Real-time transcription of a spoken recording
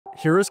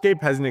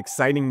Heroscape has an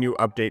exciting new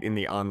update in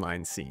the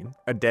online scene,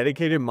 a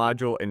dedicated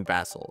module in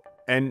Vassal.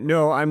 And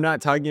no, I'm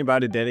not talking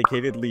about a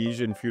dedicated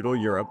liege in feudal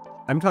Europe.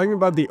 I'm talking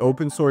about the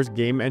open source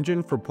game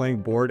engine for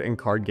playing board and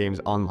card games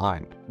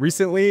online.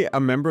 Recently, a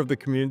member of the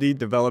community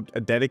developed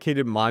a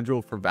dedicated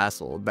module for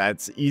Vassal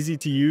that's easy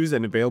to use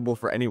and available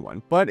for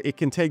anyone, but it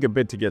can take a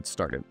bit to get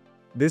started.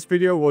 This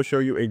video will show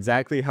you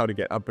exactly how to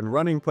get up and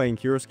running playing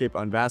Heroscape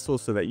on Vassal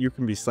so that you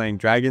can be slaying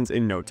dragons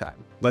in no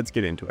time. Let's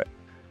get into it.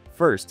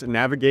 First,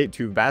 navigate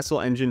to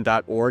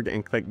vassalengine.org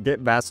and click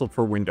Get Vassal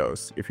for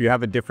Windows. If you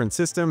have a different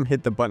system,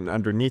 hit the button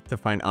underneath to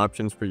find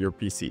options for your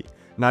PC.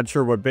 Not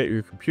sure what bit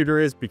your computer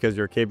is because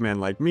you're a caveman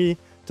like me?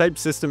 Type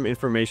system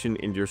information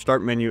into your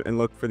start menu and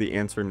look for the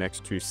answer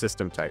next to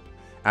system type.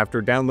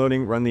 After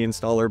downloading, run the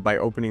installer by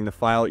opening the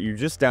file you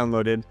just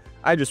downloaded.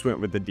 I just went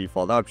with the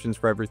default options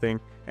for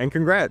everything. And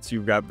congrats,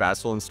 you've got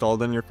Vassal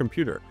installed on your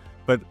computer.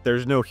 But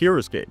there's no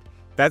Heroscape.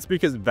 That's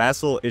because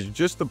Vassal is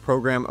just the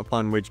program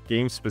upon which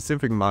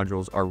game-specific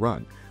modules are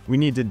run. We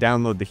need to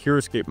download the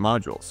Heroscape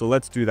module, so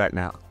let's do that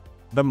now.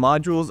 The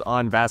modules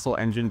on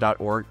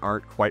vassalengine.org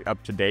aren't quite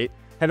up to date.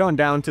 Head on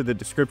down to the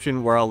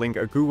description where I'll link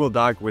a Google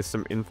Doc with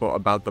some info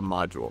about the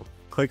module.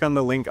 Click on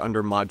the link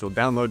under Module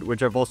Download,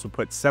 which I've also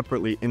put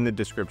separately in the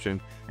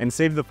description, and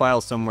save the file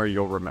somewhere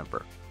you'll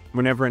remember.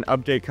 Whenever an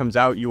update comes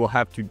out, you will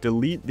have to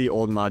delete the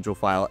old module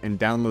file and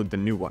download the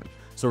new one,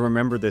 so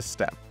remember this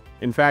step.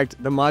 In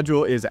fact, the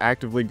module is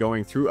actively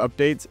going through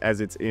updates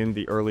as it's in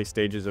the early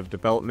stages of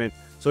development,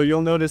 so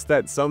you'll notice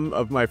that some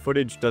of my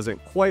footage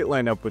doesn't quite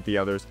line up with the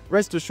others.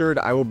 Rest assured,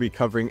 I will be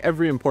covering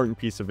every important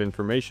piece of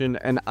information,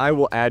 and I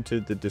will add to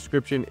the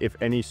description if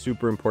any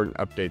super important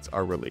updates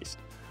are released.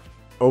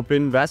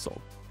 Open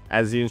Vassal.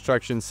 As the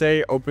instructions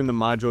say, open the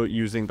module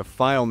using the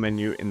File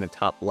menu in the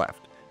top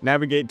left.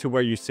 Navigate to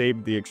where you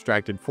saved the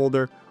extracted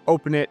folder,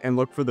 open it, and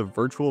look for the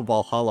virtual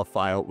Valhalla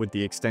file with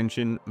the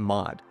extension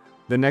mod.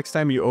 The next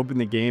time you open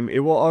the game, it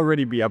will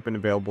already be up and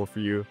available for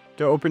you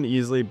to open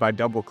easily by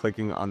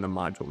double-clicking on the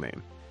module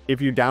name.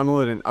 If you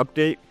download an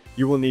update,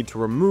 you will need to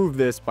remove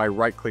this by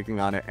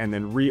right-clicking on it and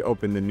then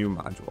reopen the new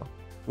module.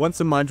 Once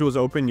the module is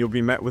open, you'll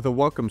be met with a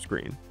welcome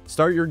screen.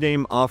 Start your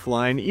game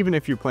offline. Even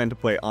if you plan to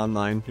play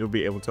online, you'll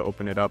be able to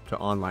open it up to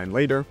online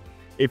later.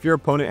 If your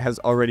opponent has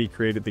already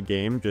created the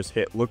game, just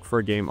hit Look for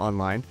a Game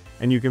Online,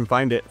 and you can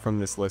find it from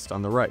this list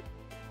on the right.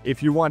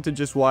 If you want to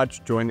just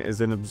watch, join as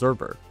an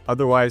observer.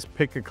 Otherwise,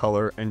 pick a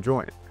color and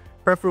join.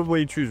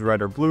 Preferably choose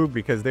red or blue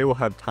because they will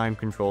have time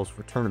controls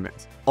for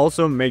tournaments.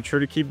 Also, make sure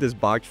to keep this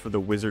box for the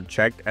wizard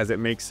checked as it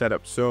makes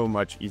setup so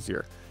much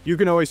easier. You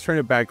can always turn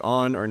it back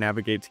on or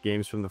navigate to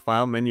games from the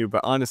file menu,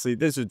 but honestly,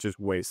 this is just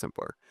way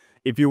simpler.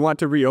 If you want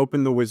to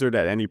reopen the wizard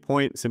at any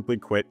point, simply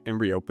quit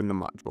and reopen the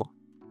module.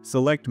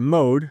 Select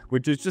Mode,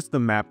 which is just the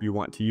map you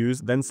want to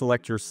use, then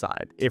select your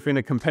side. If in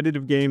a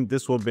competitive game,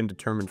 this will have been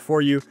determined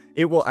for you.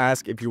 It will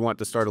ask if you want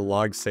to start a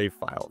log save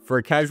file. For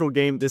a casual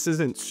game, this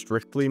isn't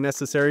strictly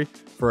necessary.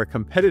 For a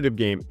competitive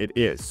game, it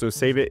is, so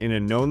save it in a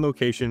known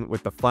location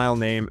with the file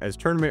name as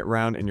tournament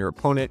round and your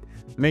opponent.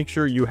 Make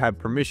sure you have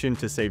permission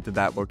to save to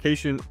that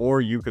location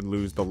or you could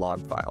lose the log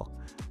file.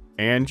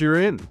 And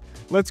you're in.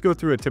 Let's go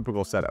through a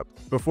typical setup.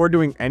 Before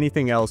doing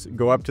anything else,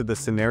 go up to the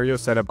scenario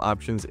setup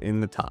options in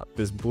the top,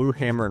 this blue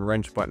hammer and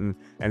wrench button,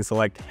 and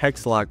select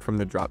Hex Lock from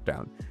the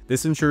dropdown.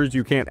 This ensures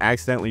you can't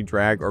accidentally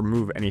drag or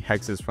move any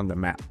hexes from the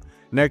map.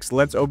 Next,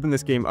 let's open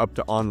this game up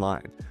to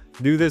online.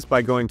 Do this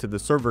by going to the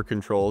server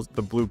controls,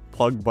 the blue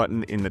plug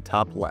button in the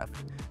top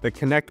left. The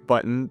connect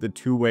button, the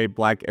two-way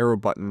black arrow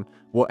button,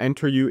 will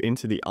enter you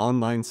into the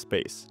online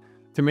space.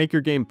 To make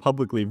your game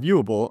publicly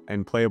viewable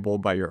and playable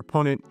by your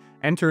opponent,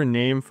 enter a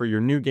name for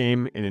your new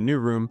game in a new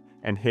room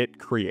and hit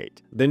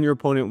Create. Then your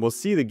opponent will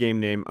see the game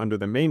name under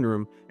the main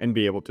room and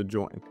be able to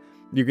join.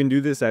 You can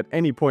do this at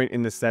any point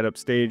in the setup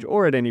stage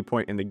or at any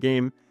point in the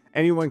game.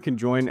 Anyone can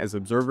join as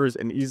observers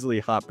and easily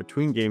hop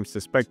between games to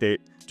spectate.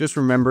 Just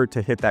remember to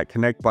hit that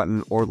connect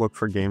button or look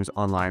for games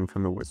online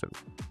from the wizard.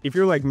 If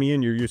you're like me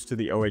and you're used to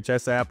the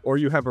OHS app or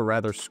you have a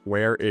rather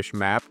square-ish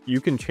map, you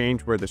can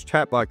change where this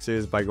chat box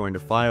is by going to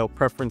File,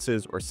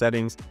 Preferences, or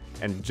Settings,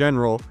 and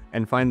General,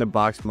 and find the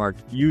box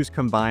marked Use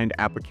Combined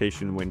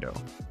Application window.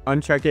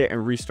 Uncheck it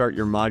and restart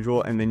your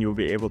module, and then you'll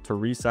be able to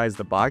resize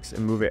the box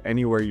and move it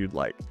anywhere you'd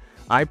like.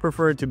 I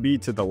prefer it to be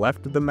to the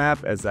left of the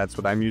map as that's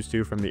what I'm used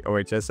to from the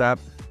OHS app,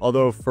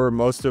 although for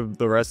most of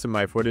the rest of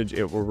my footage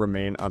it will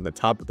remain on the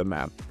top of the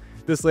map.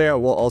 This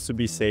layout will also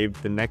be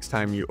saved the next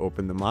time you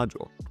open the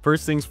module.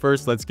 First things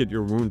first, let's get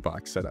your wound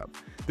box set up.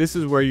 This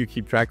is where you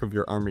keep track of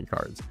your army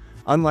cards.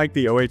 Unlike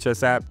the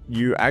OHS app,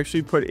 you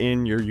actually put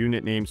in your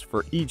unit names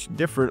for each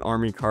different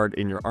army card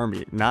in your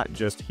army, not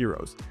just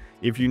heroes.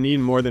 If you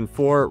need more than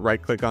 4,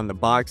 right-click on the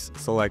box,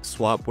 select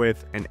Swap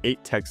With, and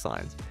 8 text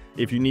lines.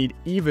 If you need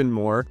even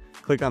more,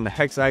 click on the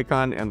hex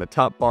icon and the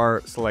top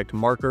bar, select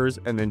markers,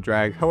 and then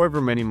drag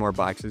however many more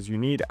boxes you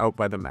need out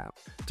by the map.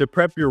 To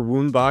prep your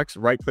wound box,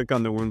 right-click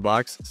on the wound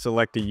box,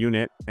 select a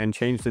unit, and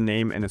change the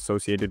name and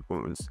associated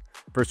wounds.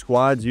 For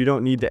squads, you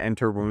don't need to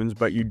enter wounds,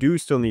 but you do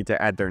still need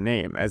to add their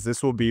name, as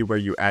this will be where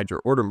you add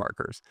your order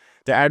markers.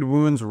 To add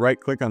wounds,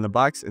 right-click on the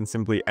box and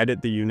simply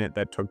edit the unit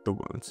that took the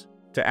wounds.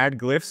 To add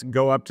glyphs,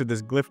 go up to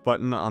this glyph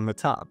button on the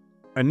top.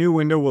 A new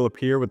window will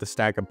appear with a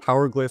stack of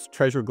power glyphs,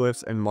 treasure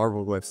glyphs, and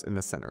marvel glyphs in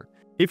the center.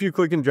 If you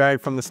click and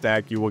drag from the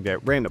stack, you will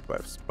get random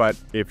glyphs, but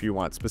if you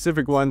want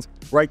specific ones,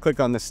 right-click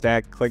on the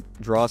stack, click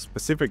Draw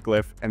Specific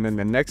Glyph, and then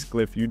the next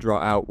glyph you draw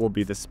out will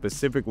be the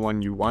specific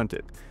one you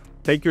wanted.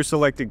 Take your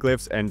selected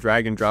glyphs and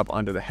drag and drop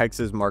onto the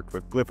hexes marked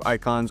with glyph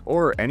icons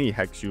or any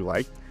hex you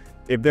like.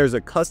 If there's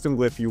a custom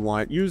glyph you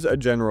want, use a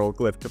general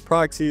glyph to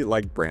proxy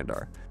like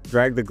Brandar.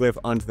 Drag the glyph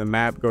onto the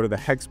map, go to the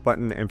hex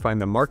button and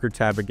find the marker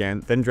tab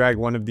again, then drag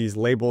one of these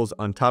labels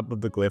on top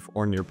of the glyph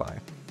or nearby.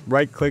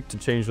 Right-click to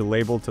change the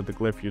label to the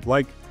glyph you'd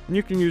like, and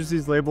you can use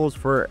these labels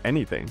for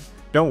anything.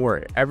 Don't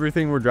worry,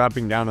 everything we're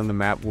dropping down on the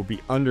map will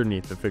be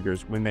underneath the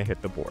figures when they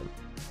hit the board.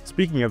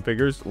 Speaking of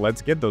figures,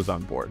 let's get those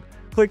on board.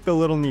 Click the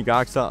little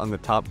Nigaxa on the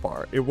top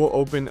bar. It will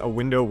open a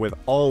window with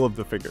all of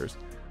the figures.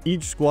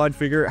 Each squad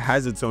figure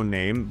has its own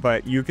name,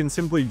 but you can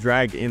simply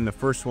drag in the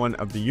first one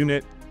of the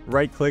unit,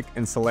 right-click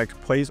and select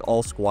Place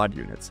All Squad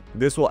Units.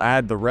 This will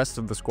add the rest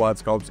of the squad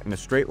sculpts in a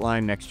straight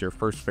line next to your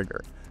first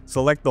figure.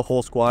 Select the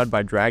whole squad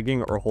by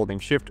dragging or holding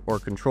Shift or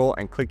Control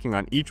and clicking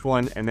on each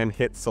one and then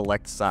hit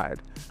Select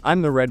Side.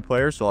 I'm the red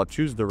player, so I'll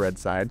choose the red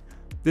side.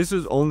 This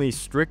is only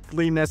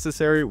strictly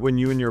necessary when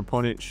you and your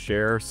opponent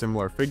share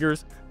similar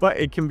figures, but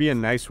it can be a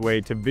nice way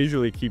to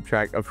visually keep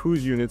track of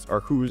whose units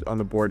are whose on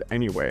the board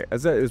anyway,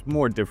 as that is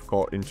more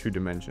difficult in 2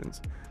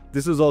 dimensions.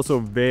 This is also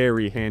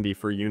very handy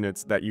for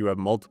units that you have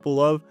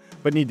multiple of,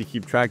 but need to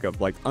keep track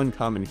of, like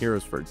uncommon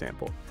heroes for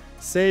example.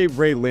 Say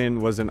Rei Lin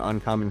was an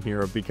uncommon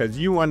hero because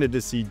you wanted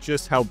to see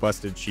just how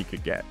busted she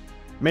could get.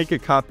 Make a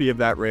copy of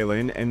that Rei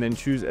Lin and then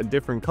choose a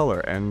different color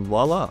and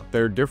voila,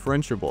 they're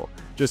differentiable.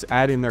 Just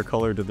add in their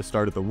color to the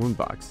start of the wound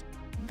box.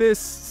 This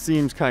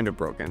seems kind of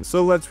broken,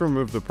 so let's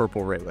remove the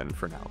purple Rei Lin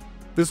for now.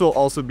 This will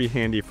also be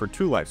handy for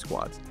 2-life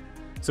squads.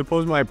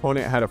 Suppose my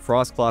opponent had a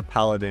Frostclaw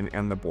Paladin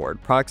on the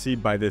board,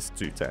 proxied by this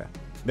Zute.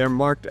 They're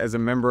marked as a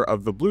member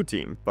of the blue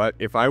team, but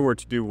if I were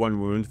to do 1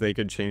 wound, they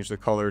could change the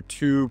color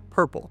to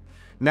purple.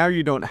 Now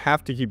you don't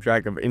have to keep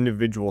track of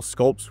individual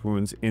sculpts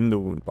wounds in the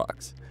wound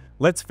box.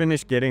 Let's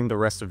finish getting the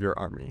rest of your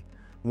army.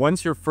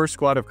 Once your first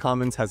squad of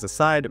commons has a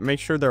side, make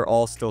sure they're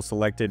all still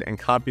selected and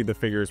copy the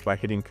figures by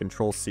hitting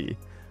Ctrl-C.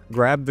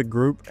 Grab the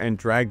group and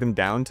drag them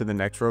down to the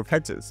next row of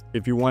hexes.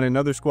 If you want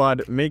another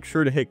squad, make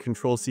sure to hit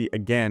Ctrl-C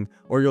again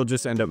or you'll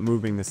just end up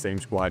moving the same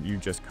squad you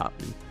just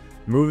copied.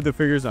 Move the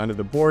figures onto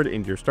the board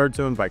into your start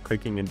zone by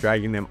clicking and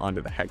dragging them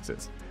onto the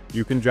hexes.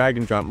 You can drag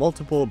and drop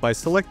multiple by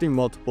selecting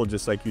multiple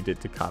just like you did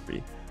to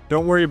copy.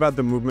 Don't worry about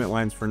the movement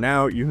lines for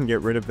now, you can get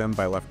rid of them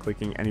by left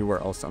clicking anywhere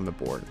else on the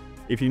board.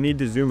 If you need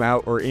to zoom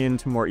out or in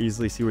to more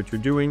easily see what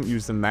you're doing,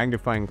 use the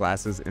magnifying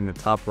glasses in the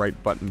top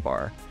right button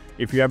bar.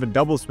 If you have a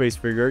double space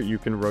figure, you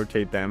can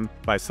rotate them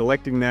by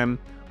selecting them,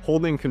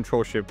 holding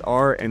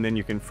Ctrl-Shift-R, and then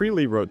you can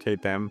freely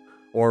rotate them,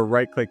 or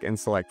right-click and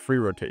select free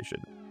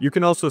rotation. You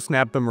can also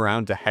snap them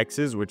around to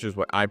hexes, which is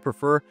what I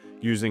prefer,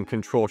 using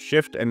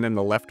Ctrl-Shift and then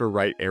the left or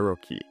right arrow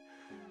key.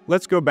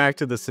 Let's go back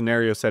to the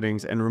scenario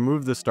settings and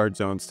remove the start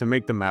zones to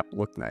make the map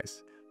look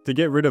nice. To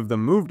get rid of the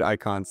moved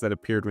icons that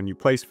appeared when you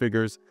place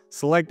figures,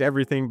 select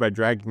everything by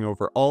dragging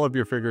over all of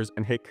your figures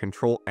and hit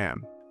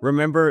Ctrl-M.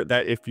 Remember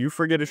that if you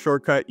forget a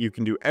shortcut, you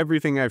can do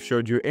everything I've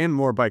showed you and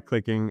more by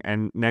clicking,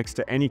 and next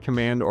to any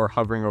command or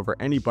hovering over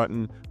any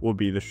button will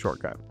be the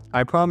shortcut.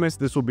 I promise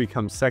this will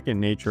become second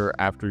nature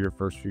after your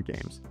first few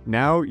games.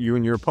 Now you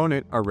and your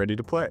opponent are ready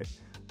to play.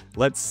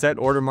 Let's set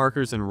order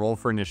markers and roll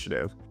for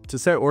initiative. To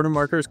set order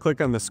markers,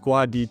 click on the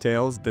squad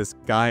details, this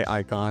guy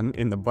icon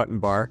in the button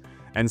bar,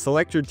 and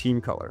select your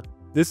team color.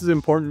 This is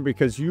important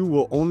because you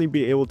will only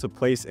be able to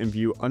place and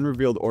view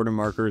unrevealed order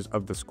markers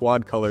of the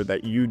squad color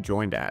that you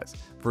joined as.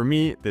 For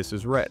me, this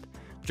is red.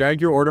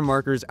 Drag your order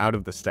markers out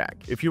of the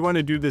stack. If you want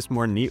to do this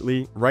more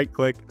neatly,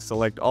 right-click,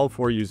 select all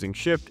 4 using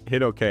Shift,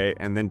 hit OK,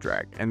 and then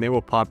drag, and they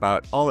will pop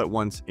out all at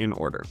once in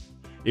order.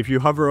 If you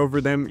hover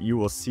over them, you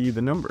will see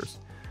the numbers.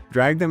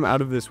 Drag them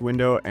out of this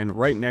window and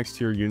right next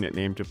to your unit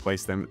name to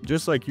place them,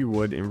 just like you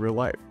would in real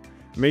life.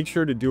 Make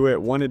sure to do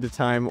it one at a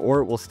time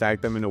or it will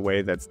stack them in a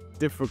way that's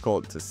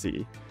difficult to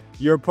see.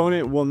 Your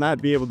opponent will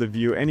not be able to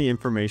view any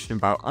information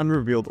about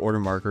unrevealed order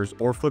markers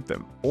or flip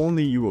them,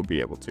 only you will be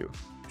able to.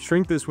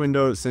 Shrink this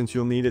window since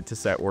you'll need it to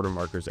set order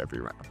markers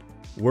every round.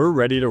 We're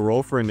ready to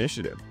roll for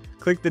initiative.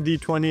 Click the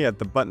D20 at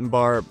the button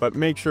bar, but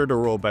make sure to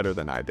roll better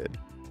than I did.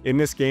 In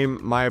this game,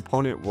 my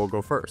opponent will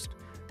go first.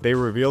 They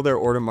reveal their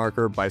order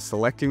marker by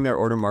selecting their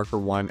order marker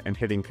 1 and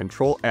hitting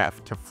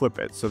Ctrl-F to flip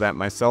it so that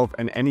myself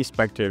and any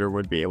spectator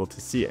would be able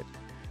to see it.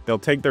 They'll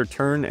take their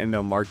turn and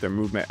they'll mark their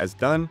movement as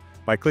done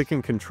by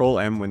clicking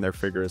Ctrl-M when their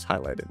figure is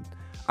highlighted.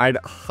 I'd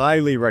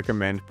highly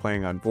recommend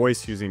playing on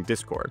voice using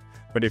Discord,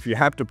 but if you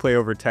have to play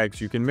over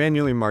text, you can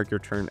manually mark your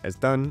turn as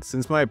done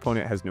since my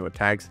opponent has no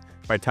attacks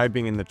by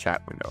typing in the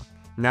chat window.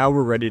 Now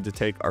we're ready to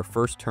take our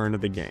first turn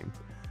of the game.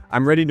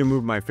 I'm ready to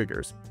move my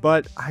figures,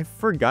 but I've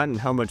forgotten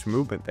how much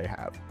movement they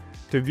have.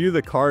 To view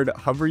the card,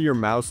 hover your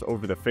mouse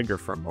over the figure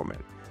for a moment.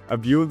 A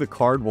view of the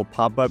card will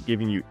pop up,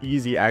 giving you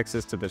easy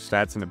access to the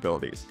stats and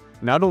abilities.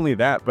 Not only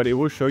that, but it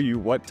will show you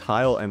what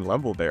tile and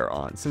level they are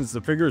on, since the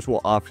figures will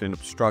often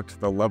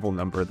obstruct the level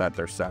number that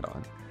they're set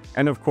on.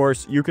 And of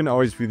course, you can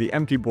always view the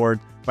empty board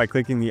by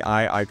clicking the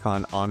eye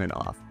icon on and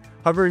off.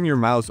 Hovering your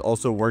mouse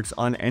also works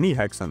on any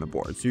hex on the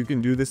board, so you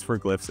can do this for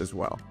glyphs as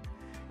well.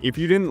 If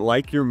you didn't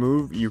like your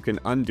move, you can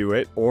undo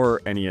it,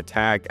 or any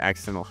attack,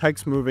 accidental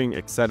hex moving,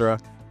 etc.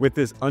 with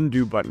this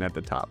undo button at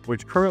the top,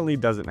 which currently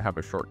doesn't have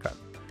a shortcut.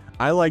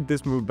 I like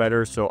this move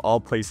better, so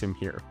I'll place him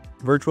here.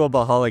 Virtual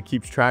Valhalla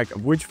keeps track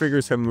of which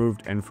figures have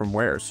moved and from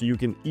where, so you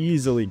can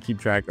easily keep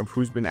track of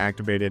who's been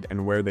activated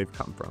and where they've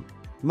come from.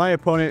 My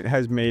opponent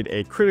has made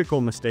a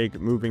critical mistake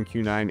moving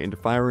Q9 into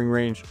firing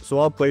range, so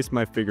I'll place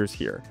my figures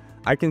here.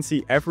 I can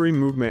see every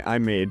movement I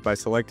made by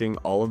selecting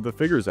all of the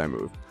figures I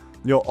moved.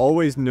 You'll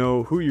always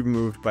know who you've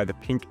moved by the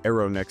pink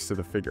arrow next to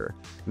the figure.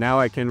 Now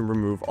I can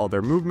remove all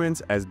their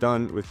movements as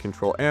done with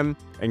Ctrl M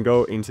and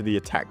go into the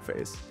attack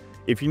phase.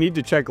 If you need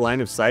to check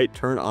line of sight,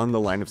 turn on the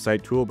line of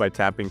sight tool by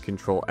tapping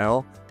Ctrl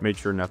L, make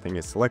sure nothing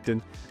is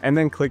selected, and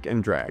then click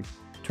and drag.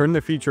 Turn the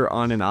feature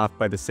on and off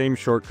by the same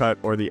shortcut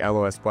or the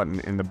LOS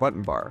button in the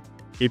button bar.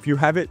 If you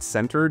have it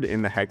centered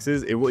in the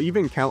hexes, it will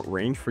even count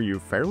range for you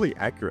fairly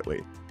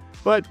accurately.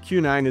 But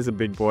Q9 is a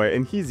big boy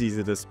and he's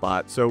easy to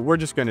spot, so we're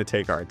just going to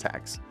take our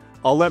attacks.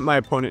 I'll let my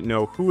opponent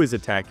know who is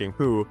attacking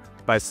who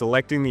by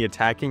selecting the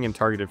attacking and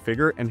targeted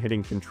figure and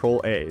hitting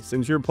Ctrl A,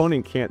 since your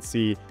opponent can't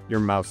see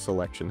your mouse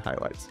selection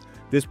highlights.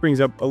 This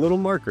brings up a little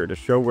marker to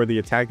show where the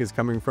attack is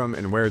coming from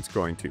and where it's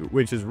going to,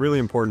 which is really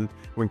important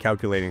when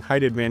calculating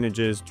height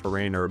advantages,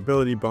 terrain or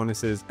ability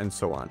bonuses, and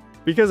so on.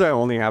 Because I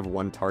only have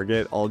one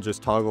target, I'll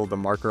just toggle the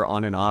marker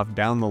on and off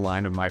down the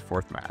line of my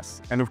fourth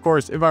mass. And of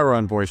course, if I were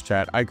on voice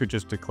chat, I could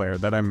just declare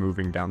that I'm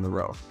moving down the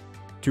row.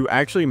 To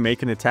actually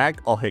make an attack,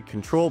 I'll hit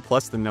Ctrl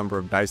plus the number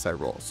of dice I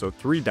roll, so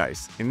 3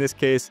 dice. In this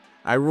case,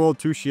 I roll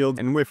 2 shields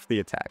and whiff the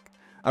attack.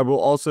 I will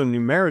also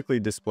numerically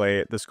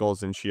display the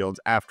skulls and shields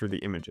after the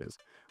images.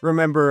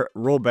 Remember,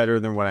 roll better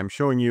than what I'm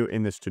showing you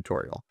in this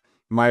tutorial.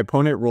 My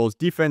opponent rolls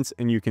defense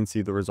and you can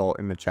see the result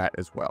in the chat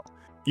as well.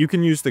 You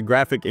can use the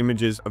graphic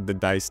images of the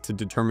dice to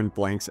determine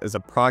blanks as a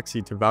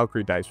proxy to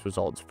Valkyrie dice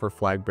results for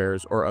flag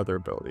bearers or other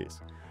abilities.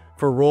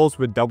 For rolls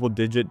with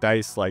double-digit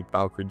dice like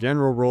Valkyrie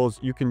general rolls,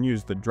 you can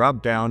use the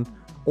drop down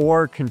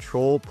or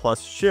Control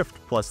plus Shift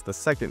plus the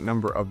second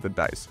number of the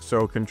dice.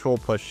 So Control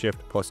plus Shift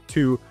plus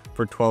 2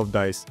 for 12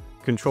 dice,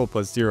 Control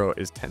plus 0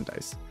 is 10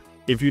 dice.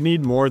 If you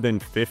need more than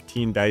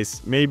 15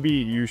 dice, maybe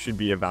you should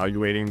be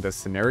evaluating the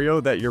scenario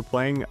that you're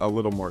playing a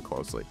little more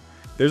closely.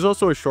 There's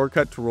also a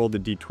shortcut to roll the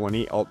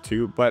d20 Alt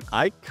 2, but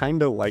I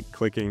kinda like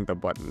clicking the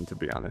button, to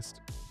be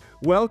honest.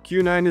 Well,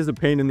 Q9 is a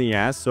pain in the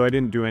ass, so I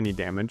didn't do any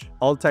damage.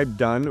 I'll type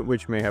done,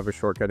 which may have a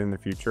shortcut in the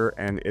future,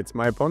 and it's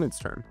my opponent's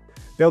turn.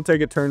 They'll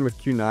take a turn with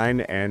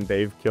Q9 and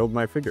they've killed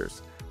my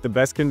figures. The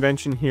best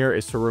convention here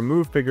is to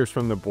remove figures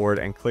from the board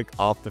and click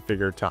off the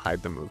figure to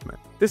hide the movement.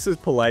 This is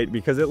polite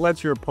because it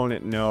lets your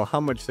opponent know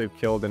how much they've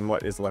killed and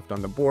what is left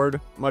on the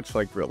board, much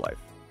like real life.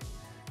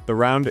 The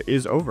round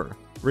is over.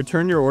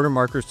 Return your order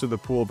markers to the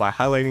pool by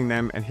highlighting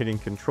them and hitting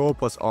Ctrl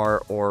plus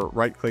R or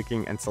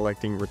right-clicking and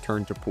selecting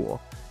Return to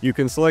Pool. You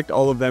can select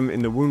all of them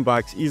in the wound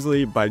box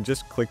easily by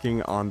just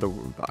clicking on the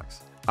wound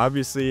box.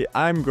 Obviously,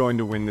 I'm going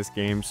to win this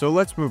game, so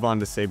let's move on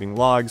to saving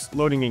logs,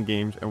 loading in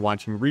games, and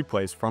watching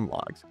replays from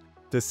logs.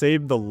 To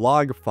save the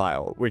log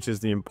file, which is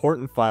the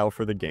important file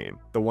for the game,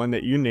 the one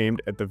that you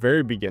named at the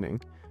very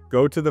beginning,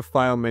 go to the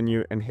File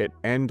menu and hit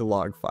End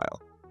Log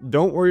File.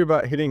 Don't worry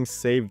about hitting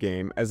Save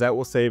Game, as that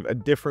will save a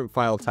different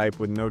file type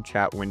with no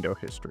chat window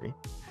history.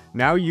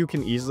 Now you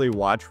can easily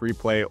watch,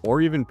 replay,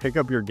 or even pick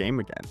up your game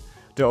again.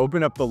 To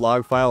open up the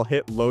log file,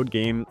 hit Load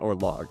Game or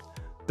Log.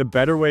 The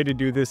better way to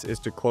do this is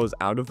to close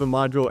out of the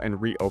module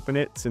and reopen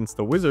it, since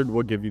the wizard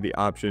will give you the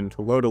option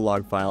to load a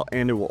log file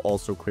and it will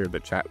also clear the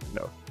chat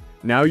window.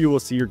 Now you will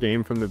see your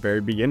game from the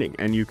very beginning,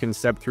 and you can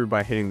step through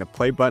by hitting the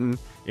play button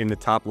in the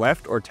top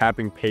left or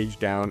tapping page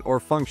down or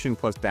function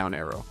plus down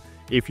arrow.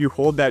 If you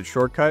hold that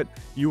shortcut,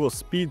 you will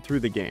speed through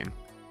the game.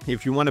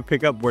 If you want to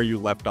pick up where you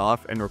left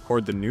off and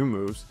record the new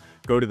moves,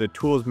 go to the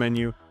tools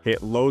menu,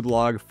 hit load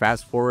log,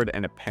 fast forward,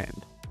 and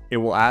append. It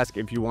will ask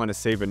if you want to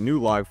save a new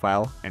log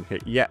file and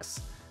hit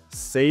yes.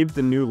 Save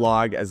the new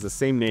log as the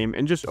same name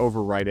and just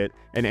overwrite it,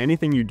 and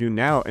anything you do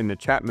now in the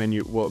chat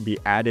menu will be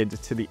added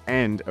to the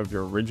end of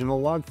your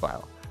original log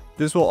file.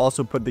 This will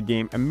also put the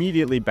game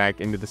immediately back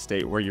into the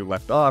state where you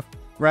left off,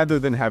 rather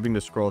than having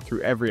to scroll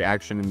through every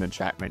action in the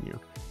chat menu.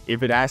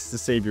 If it asks to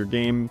save your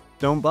game,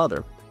 don't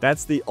bother.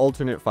 That's the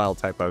alternate file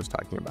type I was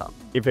talking about.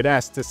 If it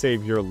asks to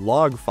save your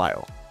log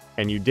file,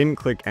 and you didn't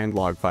click End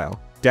Log File,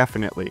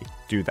 definitely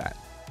do that.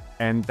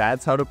 And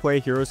that's how to play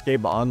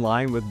Heroscape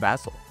online with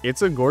Vassal.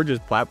 It's a gorgeous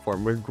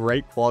platform with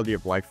great quality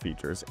of life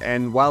features,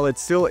 and while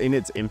it's still in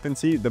its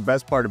infancy, the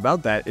best part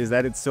about that is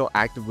that it's still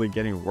actively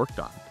getting worked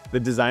on. The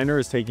designer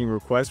is taking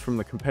requests from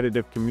the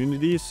competitive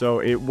community, so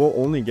it will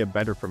only get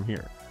better from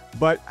here.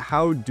 But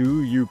how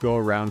do you go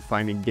around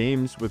finding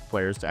games with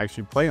players to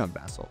actually play on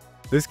Vassal?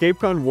 The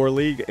ScapeCon War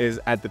League is,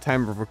 at the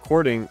time of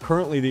recording,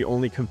 currently the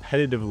only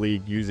competitive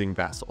league using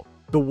Vassal.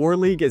 The War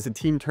League is a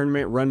team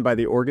tournament run by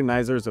the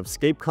organizers of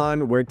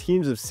ScapeCon, where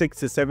teams of 6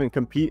 to 7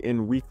 compete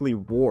in weekly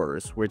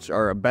wars, which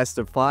are a best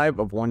of 5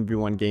 of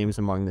 1v1 games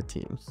among the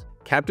teams.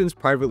 Captains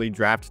privately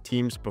draft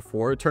teams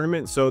before a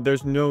tournament, so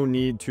there's no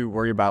need to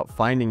worry about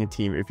finding a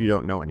team if you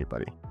don't know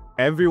anybody.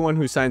 Everyone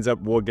who signs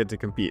up will get to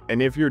compete,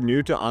 and if you're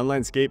new to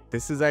online Scape,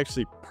 this is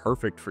actually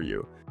perfect for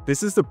you.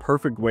 This is the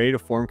perfect way to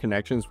form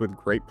connections with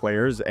great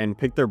players and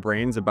pick their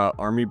brains about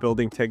army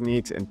building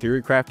techniques and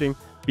theory crafting,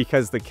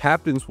 because the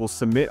captains will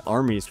submit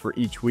armies for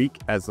each week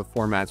as the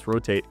formats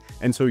rotate,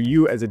 and so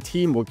you as a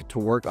team will get to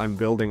work on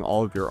building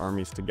all of your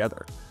armies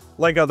together.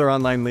 Like other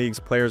online leagues,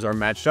 players are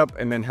matched up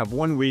and then have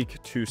 1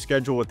 week to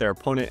schedule with their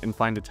opponent and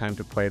find a time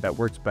to play that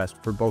works best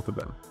for both of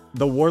them.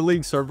 The War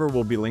League server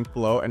will be linked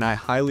below, and I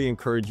highly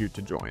encourage you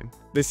to join.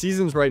 The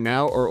seasons right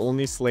now are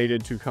only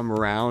slated to come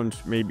around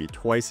maybe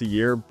twice a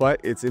year, but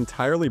it's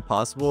entirely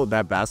possible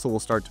that Vassal will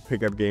start to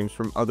pick up games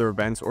from other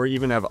events or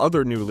even have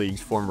other new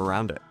leagues form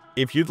around it.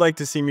 If you'd like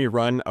to see me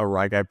run a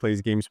Rye Guy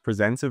Plays Games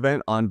Presents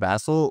event on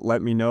Vassal,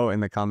 let me know in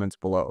the comments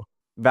below.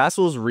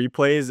 Vassal's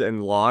replays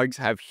and logs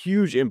have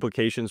huge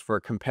implications for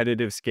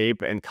competitive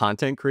Scape and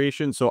content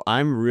creation, so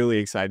I'm really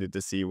excited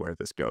to see where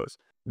this goes.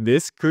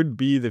 This could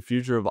be the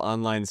future of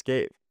online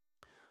Scape.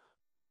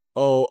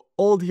 Oh,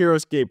 old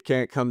Heroscape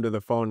can't come to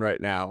the phone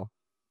right now.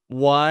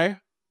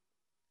 Why?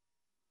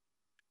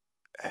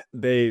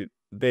 They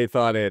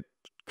thought it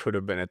could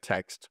have been a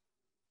text.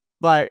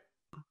 Bye.